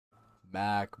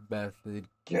Mac Method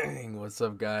Gang. What's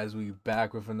up, guys? We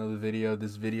back with another video.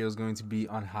 This video is going to be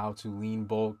on how to lean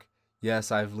bulk.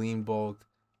 Yes, I've lean bulked.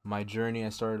 My journey, I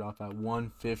started off at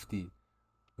 150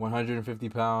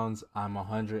 pounds. I'm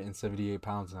 178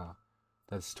 pounds now.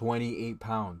 That's 28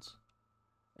 pounds.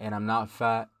 And I'm not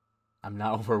fat. I'm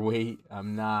not overweight.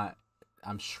 I'm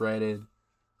shredded.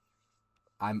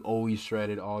 I'm always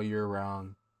shredded all year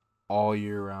round. All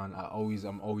year round.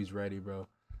 I'm always ready, bro.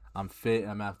 I'm fit,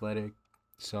 I'm athletic.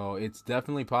 So it's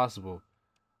definitely possible.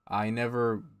 I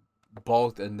never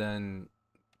bulked and then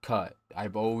cut.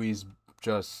 I've always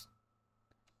just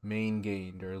main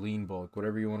gained or lean bulk,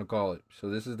 whatever you want to call it. So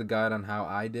this is the guide on how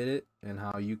I did it and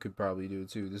how you could probably do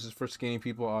it too. This is for skinny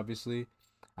people, obviously.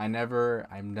 I've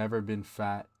never been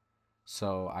fat,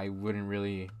 so I wouldn't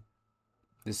really.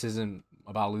 This isn't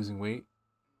about losing weight.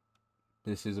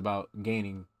 This is about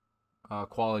gaining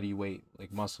quality weight,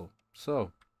 like muscle.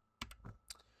 So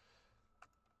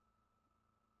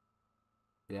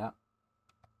yeah,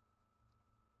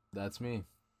 that's me.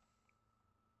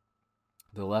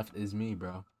 The left is me,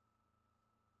 bro.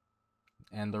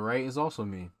 And the right is also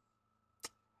me.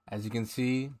 As you can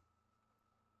see,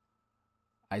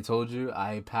 I told you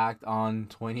I packed on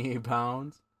 28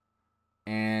 pounds,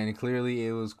 and clearly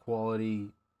it was quality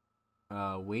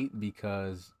weight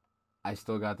because I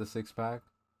still got the six pack.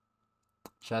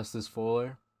 Chest is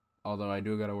fuller, although I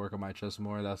do gotta work on my chest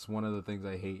more. That's one of the things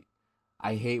I hate.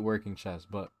 I hate working chest,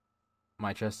 but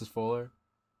my chest is fuller.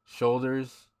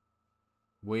 Shoulders,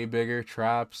 way bigger.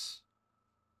 Traps,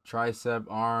 tricep,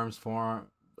 arms,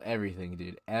 forearm, everything,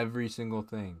 dude. Every single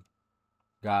thing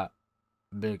got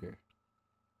bigger.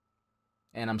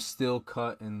 And I'm still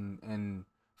cut and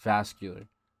vascular.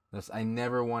 I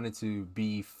never wanted to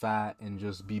be fat and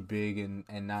just be big and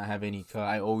not have any cut.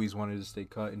 I always wanted to stay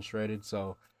cut and shredded,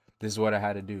 so this is what I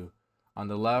had to do. On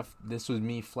the left, this was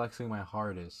me flexing my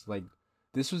hardest. Like,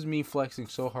 this was me flexing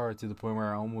so hard to the point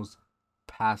where I almost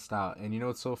passed out. And you know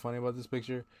what's so funny about this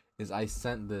picture? Is I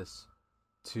sent this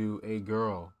to a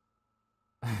girl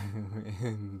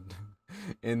in,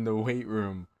 in the weight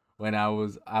room when I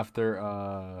was after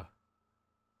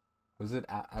was it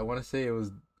I want to say it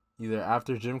was either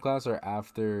after gym class or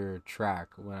after track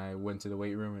when I went to the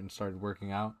weight room and started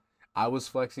working out. I was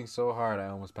flexing so hard I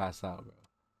almost passed out, bro.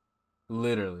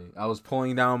 Literally, I was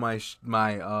pulling down my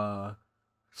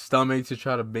stomach to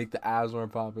try to make the abs more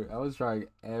popping. I was trying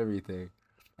everything,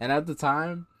 and at the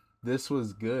time, this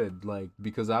was good, like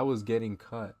because I was getting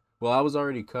cut. Well, I was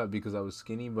already cut because I was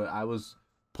skinny, but I was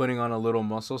putting on a little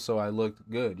muscle, so I looked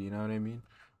good. You know what I mean?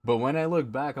 But when I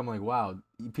look back, I'm like, wow,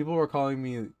 people were calling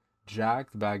me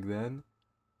jacked back then.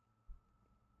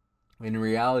 In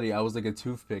reality, I was like a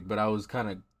toothpick, but I was kind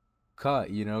of cut,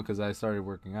 because I started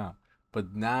working out.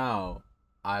 But now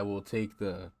I will take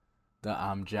the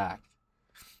I'm jacked,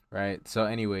 right? So,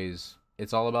 anyways,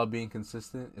 it's all about being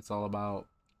consistent. It's all about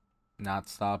not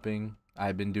stopping.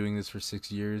 I've been doing this for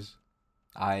 6 years.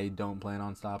 I don't plan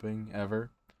on stopping ever.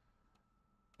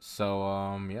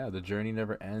 So, yeah, the journey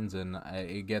never ends, and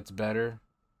it gets better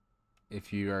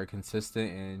if you are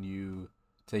consistent and you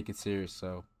take it serious.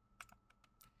 So,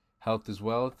 health is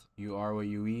wealth. You are what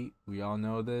you eat. We all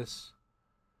know this.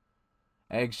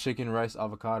 Eggs, chicken, rice,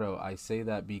 avocado. I say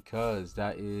that because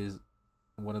that is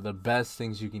one of the best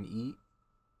things you can eat.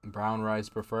 Brown rice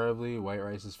preferably. White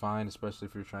rice is fine, especially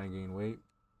if you're trying to gain weight.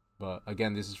 But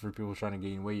again, this is for people trying to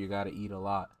gain weight. You got to eat a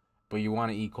lot. But you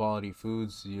want to eat quality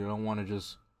foods. You don't want to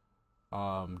just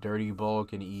dirty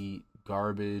bulk and eat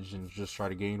garbage and just try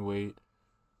to gain weight.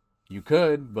 You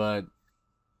could, but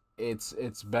it's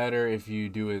better if you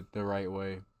do it the right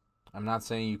way. I'm not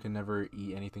saying you can never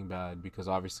eat anything bad because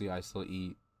obviously I still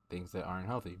eat things that aren't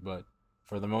healthy, but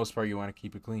for the most part you want to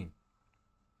keep it clean.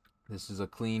 This is a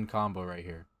clean combo right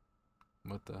here.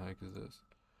 What the heck is this?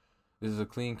 This is a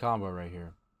clean combo right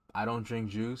here. I don't drink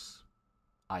juice.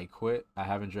 I quit. I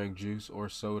haven't drank juice or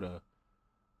soda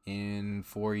in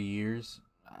 4 years.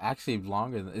 Actually,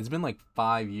 longer than it's been like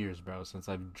 5 years, bro, since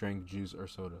I've drank juice or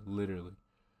soda. Literally.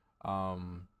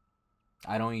 Um,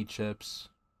 I don't eat chips.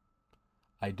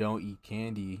 I don't eat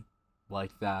candy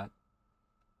like that.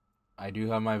 I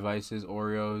do have my vices,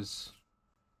 Oreos,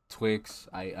 Twix.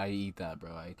 I eat that,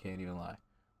 bro. I can't even lie.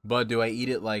 But do I eat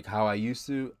it like how I used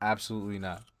to? Absolutely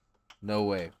not. No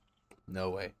way.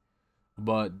 No way.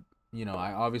 But,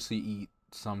 I obviously eat.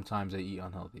 Sometimes I eat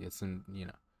unhealthy.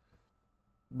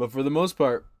 But for the most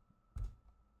part,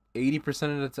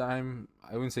 80% of the time,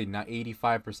 I wouldn't say not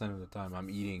 85% of the time,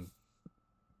 I'm eating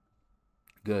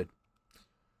good.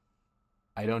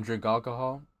 I don't drink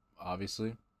alcohol,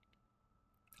 obviously,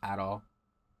 at all.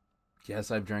 Yes,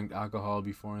 I've drank alcohol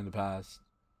before in the past.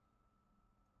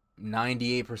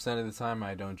 98% of the time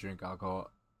I don't drink alcohol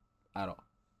at all.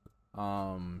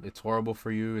 It's horrible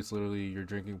for you. It's literally you're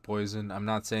drinking poison. I'm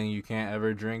not saying you can't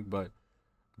ever drink, but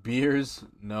beers,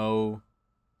 no,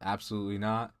 absolutely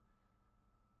not.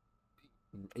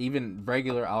 Even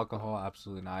regular alcohol,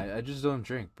 absolutely not. I just don't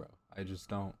drink, bro. I just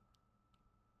don't.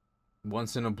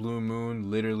 Once in a blue moon,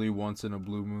 literally once in a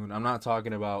blue moon. I'm not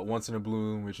talking about once in a blue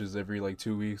moon, which is every like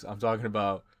 2 weeks. I'm talking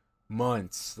about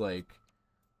months, like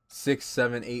 6,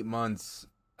 7, 8 months.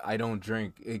 I don't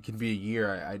drink. It can be a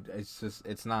year. It's just,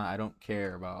 it's not. I don't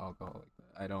care about alcohol like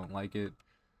that. I don't like it.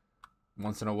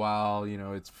 Once in a while,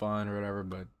 it's fun or whatever,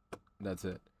 but that's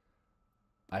it.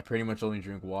 I pretty much only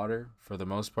drink water for the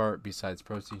most part, besides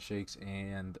protein shakes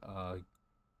and a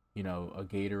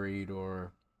Gatorade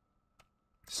or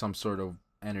some sort of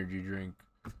energy drink.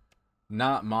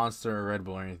 Not Monster or Red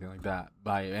Bull or anything like that.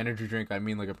 By energy drink, I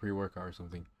mean like a pre-workout or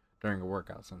something during a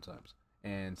workout sometimes.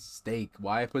 And steak.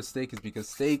 Why I put steak is because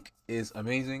steak is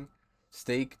amazing.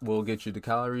 Steak will get you the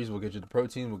calories, will get you the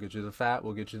protein, will get you the fat,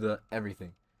 will get you the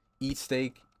everything. Eat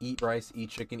steak, eat rice, eat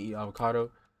chicken, eat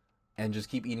avocado, and just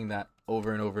keep eating that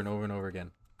over and over and over and over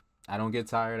again. I don't get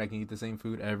tired. I can eat the same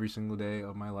food every single day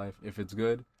of my life. If it's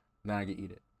good, then I can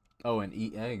eat it. Oh, and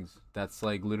eat eggs. That's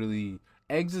like literally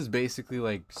eggs is basically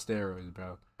like steroids,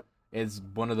 bro. It's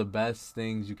one of the best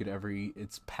things you could ever eat.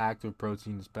 It's packed with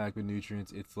protein, it's packed with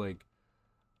nutrients. It's like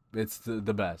it's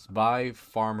the best. Buy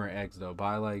farmer eggs though.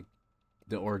 Buy like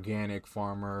the organic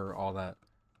farmer, all that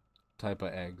type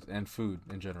of eggs and food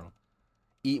in general.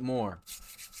 Eat more.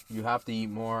 You have to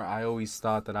eat more. I always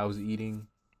thought that I was eating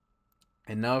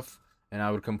enough and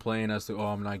I would complain as to, oh,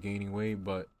 I'm not gaining weight,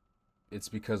 but it's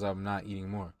because I'm not eating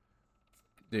more.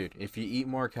 Dude, if you eat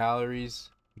more calories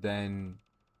than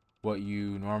what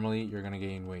you normally eat, you're going to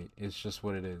gain weight. It's just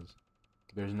what it is.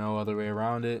 There's no other way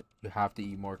around it. You have to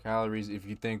eat more calories. If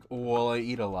you think, oh, well, I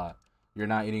eat a lot, you're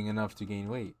not eating enough to gain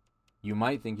weight. You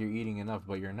might think you're eating enough,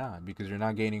 but you're not because you're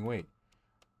not gaining weight.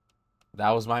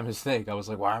 That was my mistake. I was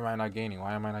like, why am I not gaining?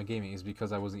 Why am I not gaining? It's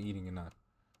because I wasn't eating enough.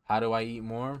 How do I eat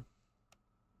more?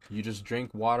 You just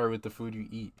drink water with the food you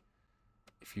eat.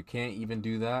 If you can't even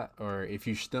do that, or if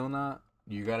you're still not,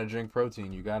 you gotta drink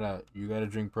protein. You gotta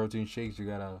drink protein shakes. You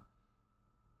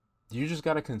just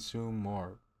gotta consume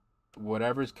more.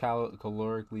 Whatever's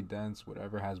calorically dense,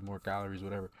 whatever has more calories,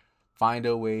 whatever. Find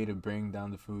a way to bring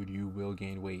down the food. You will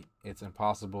gain weight. It's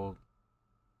impossible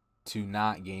to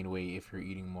not gain weight if you're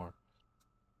eating more.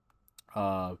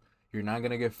 Uh, you're not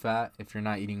gonna get fat if you're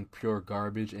not eating pure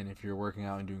garbage and if you're working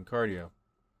out and doing cardio.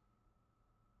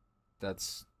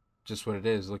 That's just what it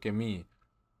is. Look at me.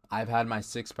 I've had my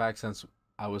six pack since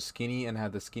I was skinny and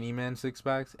had the skinny man six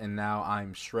packs, and now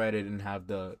I'm shredded and have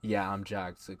the I'm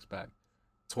jacked six pack.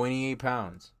 28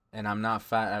 pounds, and I'm not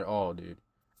fat at all, dude.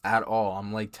 At all.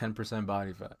 I'm like 10%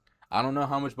 body fat. I don't know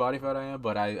how much body fat I am,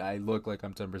 but I look like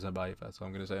I'm 10% body fat, so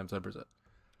I'm gonna say I'm 10%.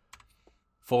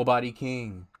 Full body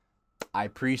king. I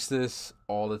preach this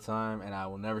all the time, and I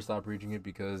will never stop preaching it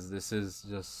because this is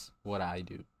just what I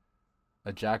do.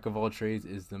 A jack of all trades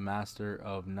is the master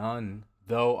of none,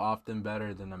 though often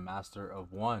better than the master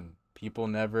of one. People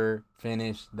never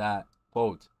finish that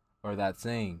quote or that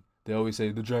saying. They always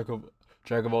say the jack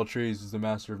of all trades is the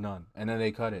master of none, and then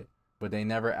they cut it, but they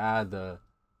never add the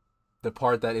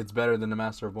part that it's better than the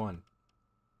master of one.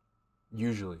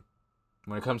 Usually,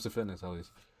 when it comes to fitness, at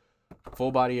least.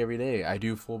 Full body every day. I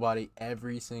do full body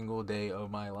every single day of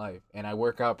my life, and I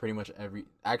work out pretty much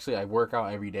I work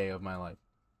out every day of my life.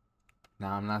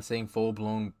 Now, I'm not saying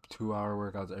full-blown 2-hour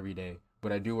workouts every day,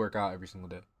 but I do work out every single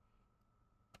day.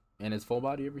 And it's full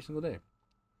body every single day.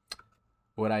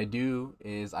 What I do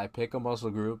is I pick a muscle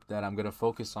group that I'm going to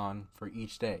focus on for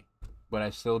each day, but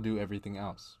I still do everything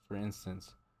else. For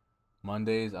instance,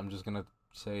 Mondays, I'm just going to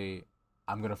say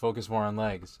I'm going to focus more on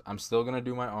legs. I'm still going to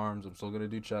do my arms. I'm still going to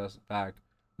do chest, back,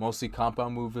 mostly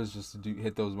compound movements just to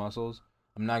hit those muscles.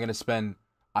 I'm not going to spend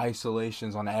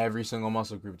isolations on every single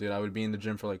muscle group, dude. I would be in the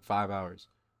gym for like 5 hours.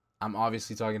 I'm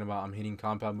obviously talking about I'm hitting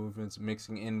compound movements,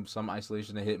 mixing in some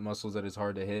isolation to hit muscles that is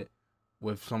hard to hit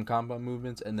with some compound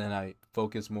movements, and then I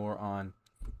focus more on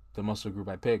the muscle group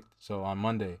I picked. So on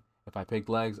Monday, if I picked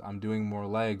legs, I'm doing more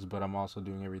legs, but I'm also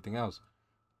doing everything else.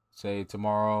 Say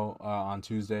tomorrow, on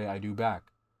Tuesday, I do back.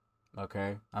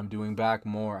 Okay? I'm doing back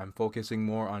more. I'm focusing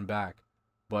more on back,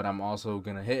 but I'm also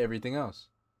going to hit everything else.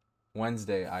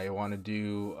 Wednesday, I want to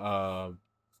do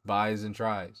buys and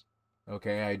tries.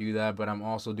 Okay, I do that, but I'm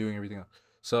also doing everything else.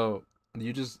 So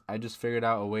I just figured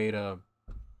out a way to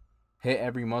hit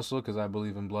every muscle because I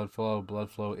believe in blood flow.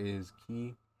 Blood flow is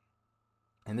key.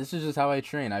 And this is just how I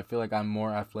train. I feel like I'm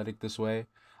more athletic this way.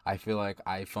 I feel like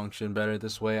I function better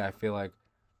this way. I feel like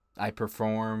I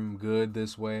perform good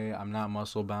this way. I'm not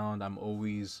muscle bound. I'm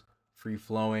always free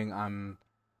flowing.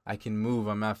 I can move.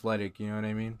 I'm athletic, you know what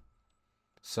I mean?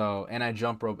 So, and I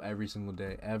jump rope every single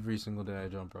day. Every single day I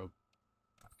jump rope.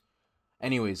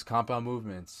 Anyways, compound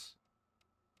movements.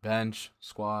 Bench,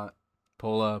 squat,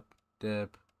 pull up,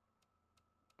 dip,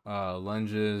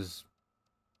 lunges,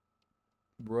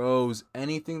 rows,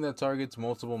 anything that targets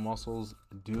multiple muscles,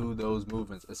 do those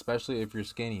movements, especially if you're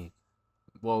skinny.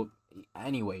 Well,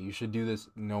 anyway, you should do this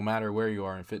no matter where you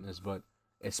are in fitness, but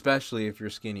especially if you're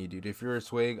skinny, dude. If you're a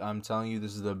swig, I'm telling you,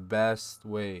 this is the best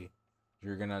way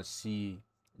you're gonna see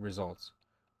results.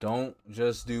 Don't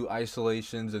just do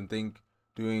isolations and think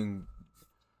doing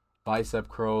bicep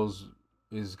curls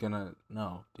is gonna.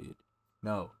 No, dude.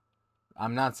 No.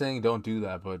 I'm not saying don't do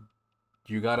that, but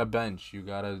you gotta bench, you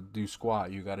gotta do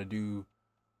squat, you gotta do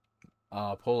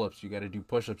pull ups, you gotta do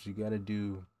push ups, you gotta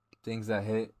do things that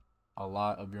hit a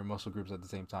lot of your muscle groups at the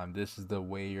same time. This is the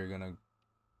way you're gonna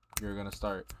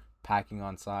start packing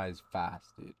on size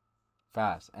fast, dude.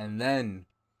 Fast. And then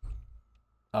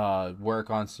work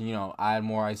on, add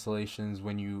more isolations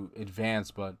when you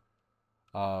advance, but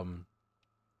um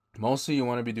mostly you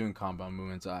want to be doing compound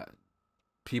movements.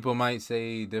 People might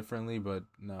say differently, but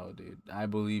no, dude. I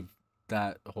believe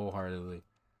that wholeheartedly.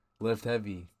 Lift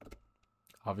heavy.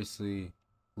 Obviously,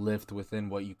 lift within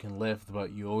what you can lift,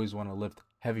 but you always want to lift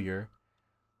heavier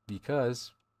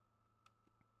because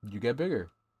you get bigger.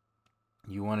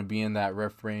 You want to be in that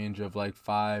ref range of like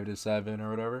 5 to 7 or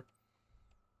whatever.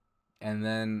 And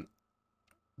then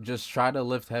just try to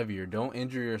lift heavier. Don't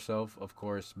injure yourself, of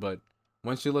course, but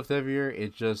once you lift heavier,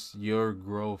 it just you'll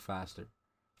grow faster.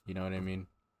 You know what I mean?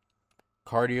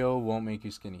 Cardio won't make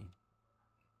you skinny.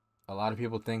 A lot of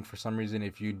people think for some reason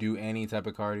if you do any type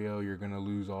of cardio, you're gonna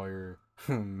lose all your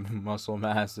muscle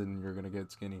mass and you're gonna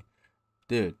get skinny.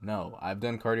 Dude, no. I've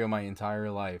done cardio my entire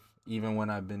life. Even when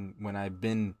I've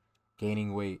been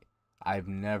gaining weight, I've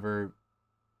never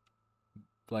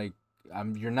like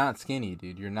you're not skinny,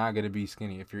 dude. You're not gonna be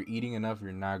skinny. If you're eating enough,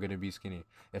 you're not gonna be skinny.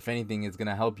 If anything, it's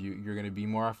gonna help you. You're gonna be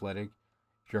more athletic.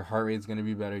 Your heart rate's gonna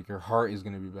be better. Your heart is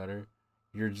gonna be better.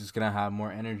 You're just gonna have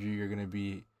more energy. You're gonna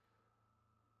be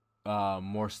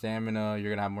more stamina.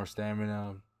 You're gonna have more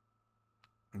stamina.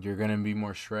 You're gonna be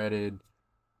more shredded.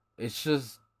 It's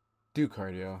just do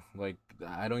cardio. Like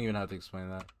I don't even have to explain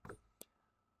that.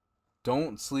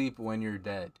 Don't sleep when you're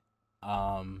dead.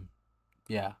 Um,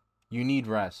 yeah, you need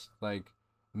rest. Like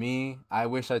me, I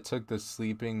wish I took the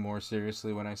sleeping more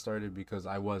seriously when I started because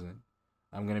I wasn't.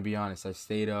 I'm gonna be honest. I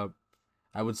stayed up.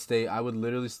 I would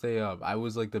literally stay up. I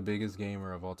was like the biggest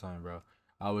gamer of all time, bro.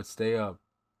 I would stay up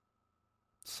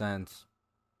since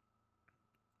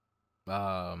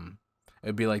um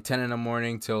it'd be like 10 in the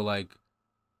morning till like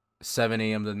 7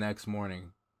 a.m. the next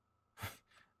morning.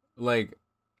 Like,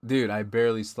 dude, I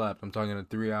barely slept. I'm talking to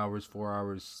 3 hours, 4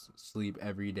 hours sleep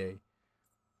every day.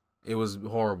 It was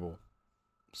horrible.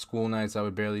 School nights, I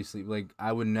would barely sleep. Like,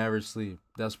 I would never sleep.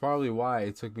 That's probably why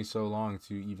it took me so long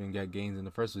to even get gains in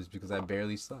the first place because I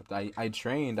barely slept. I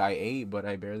trained, I ate, but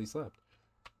I barely slept.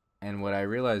 And what I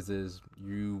realized is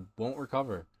you won't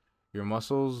recover. Your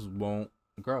muscles won't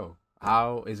grow.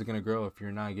 How is it going to grow if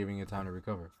you're not giving it time to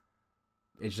recover?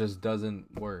 It just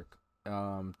doesn't work.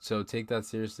 So take that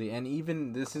seriously. And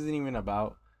even this isn't even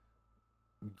about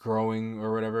growing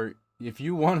or whatever. If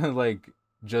you want to like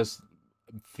just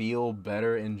feel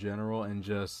better in general and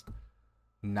just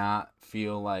not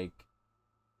feel like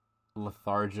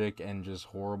lethargic and just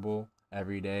horrible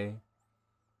every day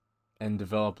and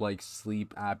develop like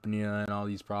sleep apnea and all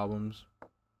these problems,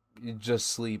 you just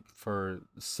sleep for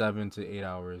 7 to 8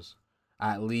 hours,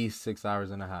 at least 6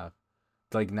 hours and a half.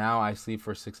 Like now I sleep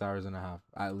for 6 hours and a half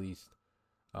at least.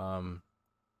 Um,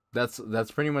 that's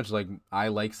pretty much like I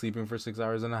like sleeping for 6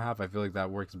 hours and a half. I feel like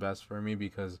that works best for me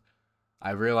because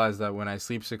I realize that when I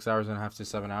sleep 6 hours and a half to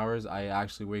 7 hours, I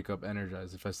actually wake up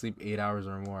energized. If I sleep 8 hours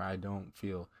or more, I don't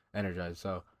feel energized.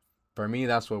 So for me,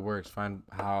 that's what works. Find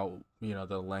how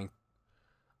the length,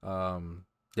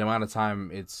 the amount of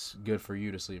time it's good for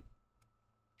you to sleep.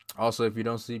 Also, if you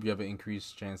don't sleep, you have an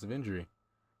increased chance of injury.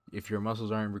 If your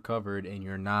muscles aren't recovered and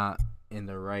you're not in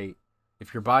the right,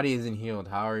 if your body isn't healed,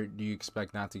 do you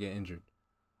expect not to get injured?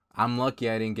 I'm lucky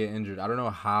I didn't get injured. I don't know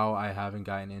how I haven't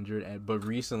gotten injured, but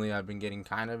recently I've been getting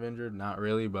kind of injured. Not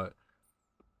really, but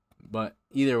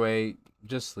either way,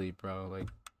 just sleep, bro. Like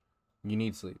you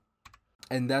need sleep.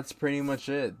 And that's pretty much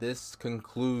it. This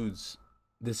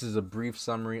is a brief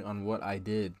summary on what I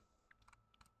did.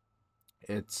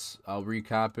 I'll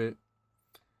recap it.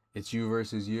 It's you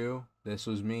versus you. This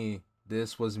was me.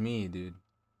 This was me, dude.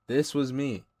 This was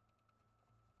me.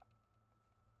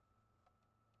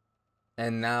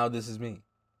 And now this is me.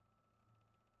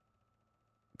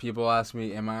 People ask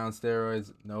me, am I on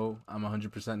steroids? No, I'm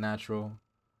 100% natural.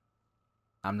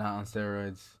 I'm not on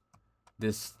steroids.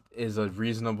 This is a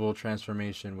reasonable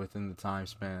transformation within the time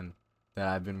span that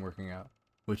I've been working out,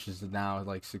 which is now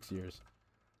like 6 years.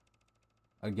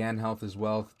 Again, health is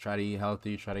wealth. Try to eat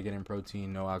healthy. Try to get in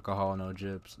protein. No alcohol. No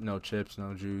chips. No chips.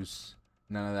 No juice.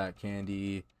 None of that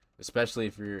candy. Especially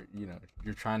if you're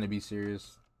trying to be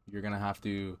serious. You're gonna have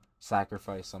to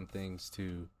sacrifice some things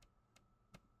to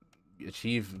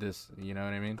achieve this. You know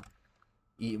what I mean?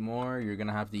 Eat more. You're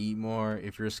gonna have to eat more.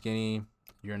 If you're skinny,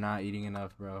 you're not eating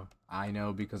enough, bro. I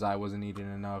know because I wasn't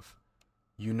eating enough.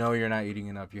 You know you're not eating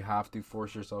enough. You have to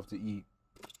force yourself to eat.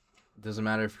 It doesn't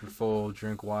matter if you're full.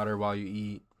 Drink water while you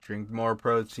eat. Drink more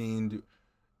protein.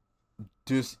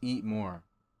 Just eat more.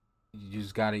 You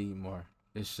just gotta eat more.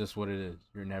 It's just what it is.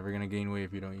 You're never gonna gain weight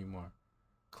if you don't eat more.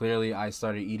 Clearly, I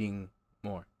started eating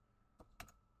more.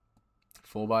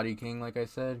 Full body king, like I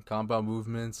said. Compound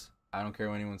movements. I don't care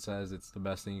what anyone says. It's the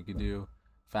best thing you could do.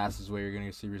 Fastest way you're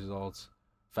gonna see results.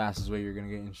 Fastest way you're gonna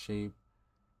get in shape.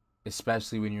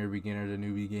 Especially when you're a beginner to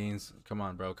newbie gains. Come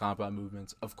on, bro. Compound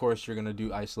movements. Of course, you're gonna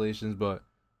do isolations, but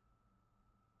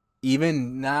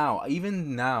even now,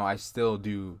 I still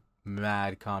do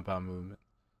mad compound movement.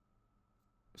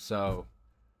 So,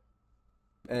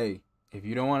 hey, if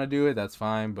you don't want to do it, that's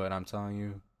fine. But I'm telling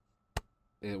you,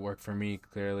 it worked for me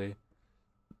clearly.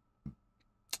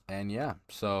 And yeah,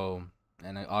 so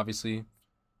obviously,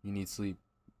 you need sleep.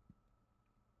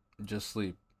 Just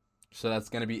sleep. So that's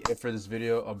gonna be it for this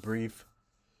video. A brief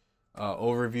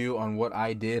overview on what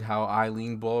I did, how I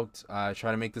lean bulked. I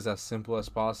try to make this as simple as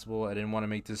possible. I didn't want to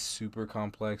make this super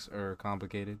complex or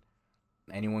complicated.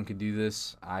 Anyone could do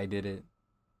this. I did it.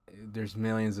 There's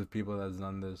millions of people that's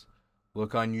done this.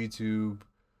 Look on YouTube,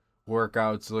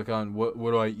 workouts. Look on what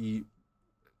do I eat.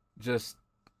 Just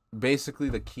basically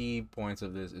the key points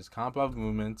of this is compound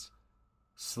movements,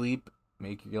 sleep.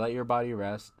 Let your body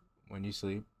rest when you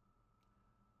sleep.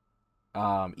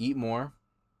 Eat more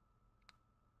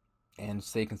and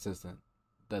stay consistent.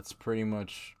 That's pretty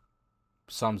much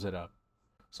sums it up.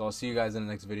 So I'll see you guys in the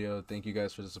next video. Thank you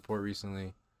guys for the support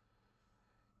recently.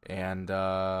 And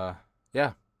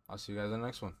yeah, I'll see you guys in the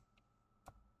next one.